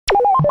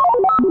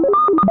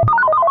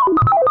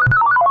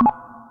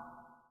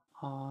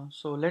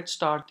So let's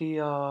start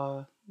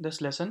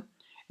this lesson.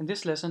 In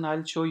this lesson,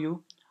 I'll show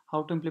you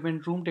how to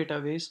implement room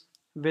database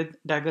with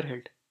Dagger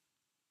Hilt.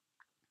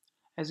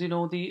 As you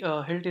know, the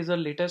Hilt is the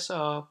latest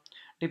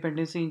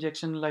dependency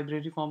injection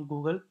library from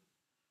Google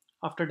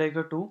after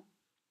Dagger 2.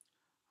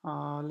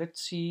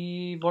 Let's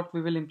see what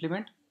we will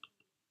implement.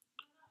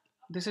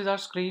 This is our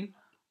screen.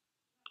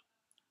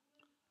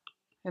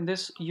 In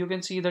this, you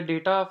can see the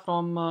data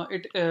from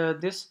it.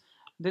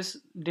 This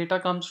data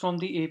comes from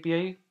the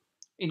API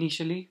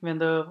initially when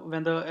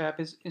the app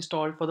is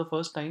installed for the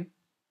first time.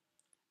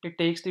 It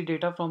takes the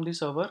data from the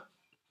server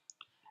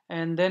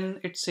and then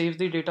it saves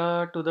the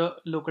data to the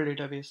local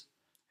database.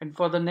 And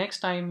for the next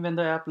time when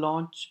the app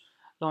launches,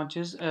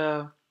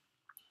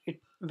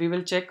 we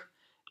will check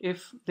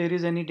if there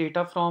is any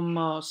data from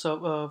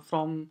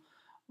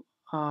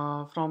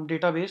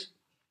database.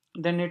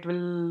 Then it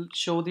will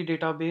show the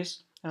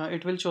database.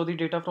 It will show the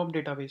data from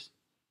database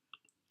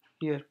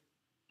here.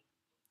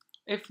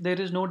 If there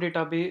is no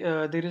data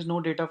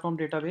from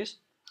database,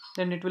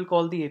 then it will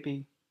call the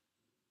API.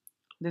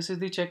 This is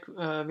the check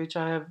which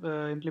I have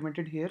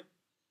implemented here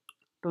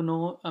to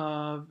know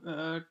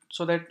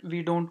so that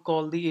we don't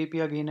call the API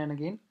again and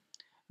again.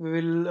 We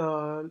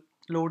will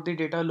load the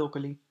data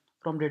locally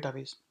from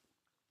database.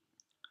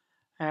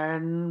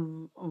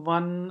 And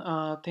one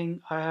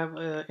thing I have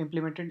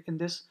implemented in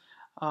this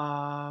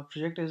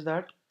project is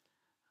that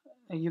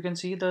you can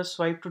see the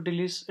swipe to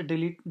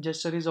delete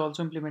gesture is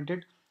also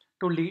implemented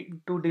to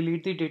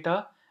delete the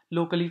data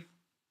locally.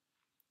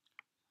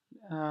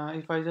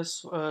 If I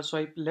just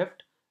swipe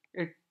left,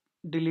 it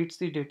deletes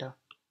the data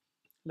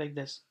like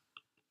this.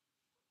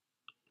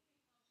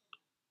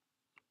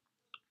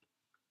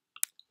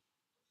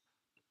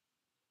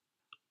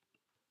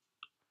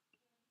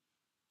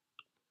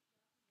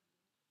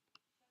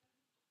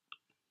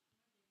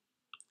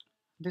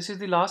 This is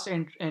the last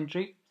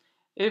entry.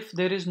 If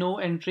there is no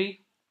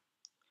entry,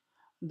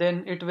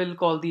 then it will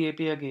call the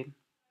API again.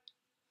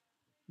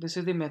 This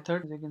is the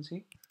method, as you can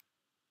see.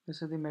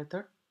 This is the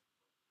method.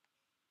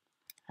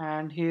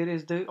 And here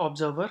is the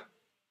observer.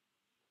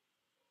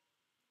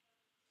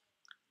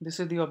 This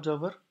is the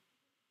observer,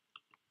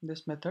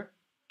 this method.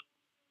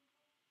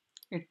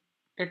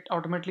 It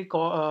automatically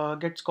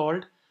gets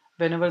called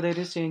whenever there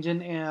is change in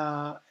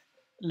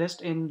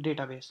list in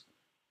database.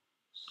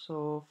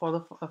 So for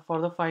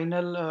the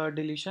final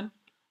deletion,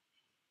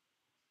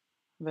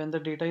 when the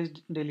data is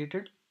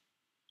deleted,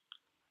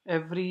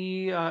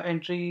 every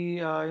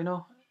entry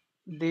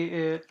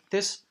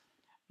this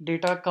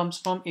data comes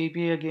from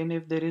API again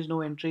if there is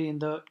no entry in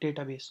the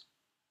database.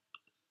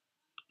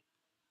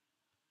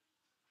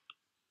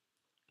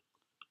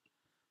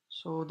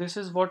 So this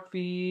is what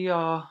we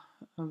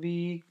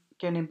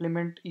can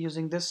implement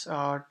using this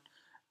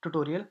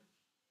tutorial,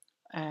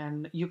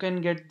 and you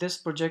can get this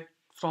project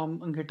from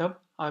GitHub.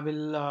 I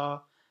will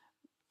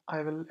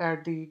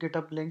add the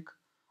GitHub link.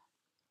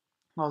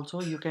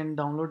 Also, you can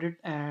download it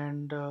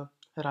and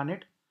run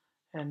it,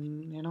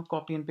 and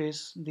copy and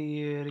paste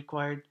the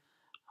required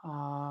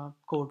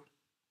code.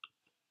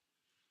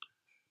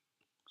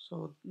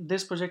 So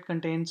this project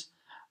contains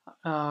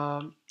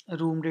uh,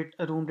 room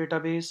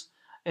database,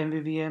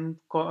 MVVM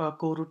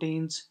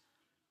coroutines,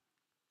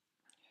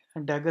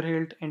 Dagger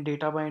Hilt and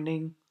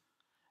DataBinding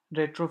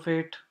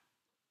Retrofit.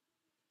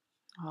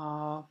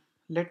 Uh,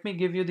 Let me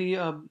give you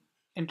the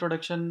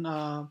introduction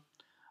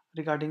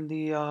regarding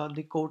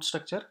the code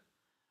structure.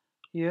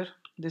 Here,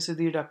 this is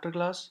the adapter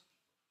class,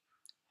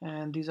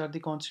 and these are the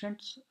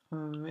constants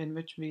in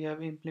which we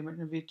have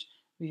implemented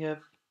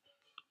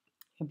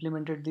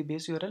the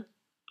base URL.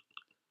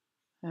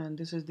 And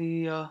this is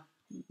the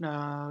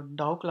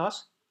DAO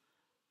class.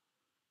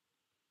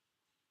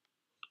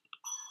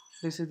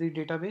 This is the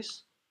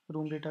database,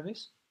 room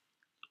database.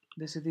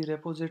 This is the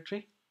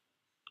repository.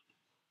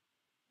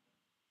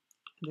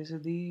 This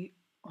is the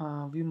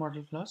view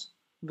model class,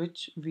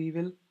 which we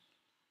will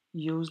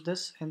use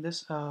this in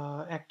this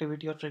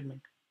activity or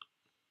fragment.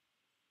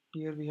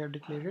 Here we have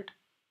declared it,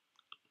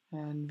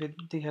 and with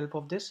the help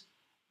of this,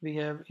 we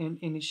have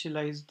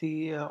initialized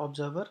the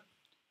observer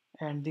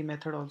and the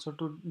method also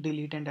to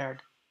delete and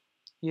add.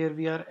 Here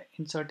we are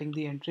inserting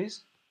the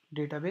entries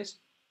database.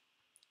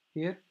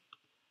 Here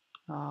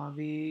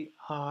we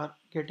are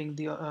getting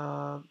the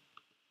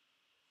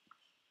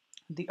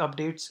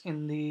updates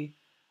in the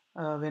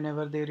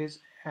whenever there is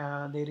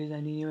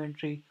any new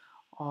entry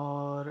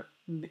or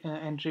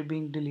entry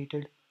being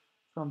deleted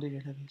from the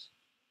database.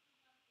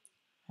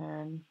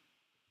 And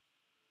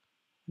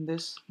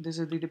this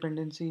is the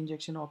dependency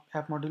injection of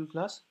app module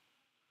class.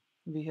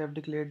 We have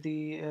declared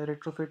the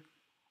retrofit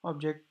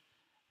object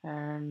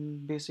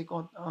and basic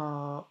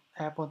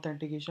app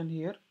authentication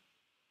here,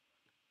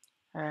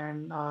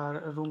 and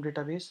our room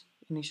database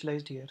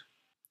initialized here.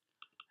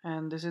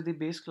 And this is the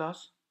base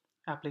class,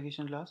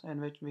 application class, in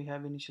which we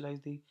have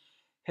initialized the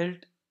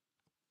Hilt,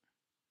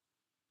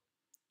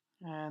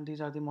 and these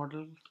are the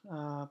model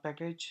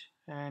package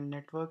and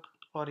network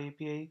for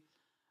API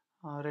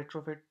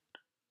retrofit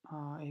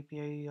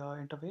API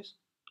interface.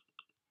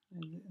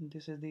 And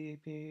this is the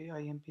API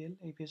IMPL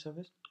API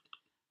service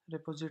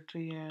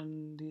repository,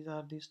 and these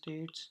are the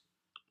states.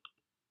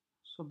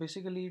 So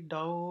basically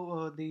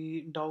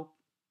DAO,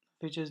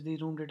 which is the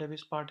room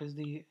database part, is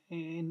the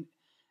in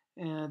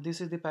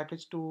this is the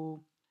package to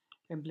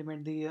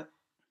implement the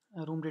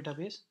room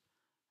database,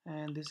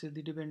 and this is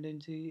the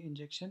dependency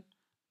injection.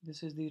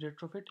 This is the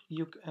retrofit.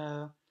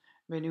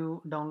 When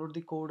you download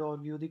the code or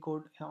view the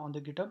code on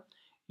the GitHub,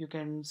 you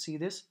can see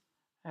this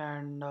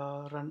and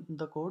run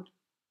the code.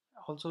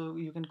 Also,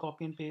 you can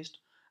copy and paste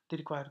the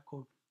required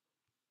code.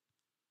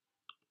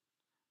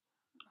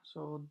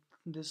 So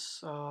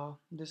this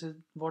is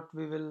what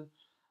we will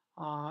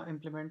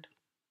implement.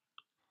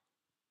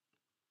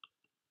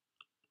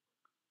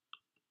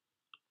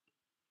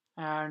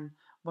 And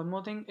one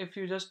more thing, if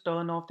you just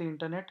turn off the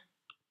internet,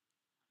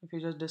 if you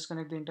just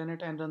disconnect the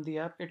internet and run the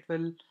app, it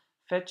will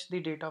fetch the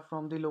data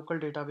from the local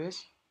database.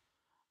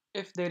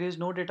 If there is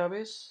no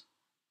database,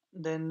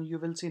 then you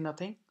will see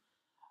nothing.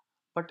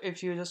 But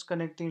if you just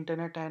connect the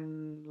internet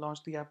and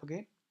launch the app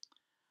again,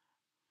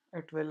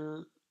 it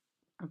will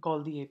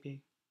call the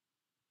API.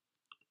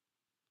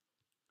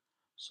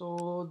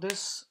 So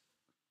this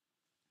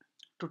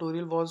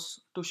tutorial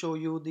was to show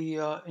you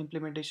the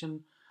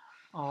implementation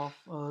of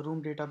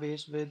room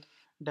database with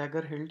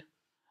Dagger Hilt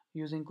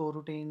using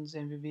coroutines,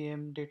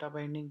 MVVM,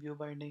 DataBinding,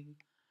 ViewBinding,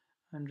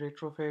 and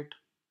Retrofit.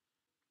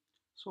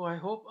 So I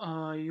hope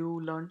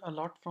you learned a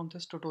lot from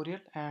this tutorial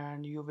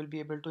and you will be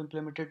able to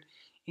implement it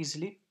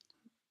easily.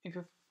 If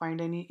you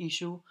find any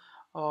issue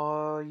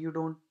or you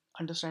don't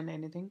understand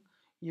anything,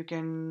 you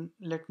can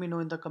let me know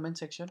in the comment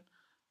section.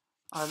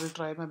 I will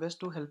try my best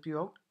to help you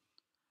out.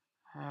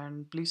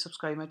 And please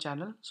subscribe my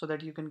channel so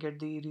that you can get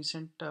the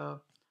recent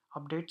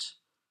updates,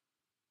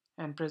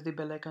 and press the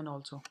bell icon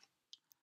also.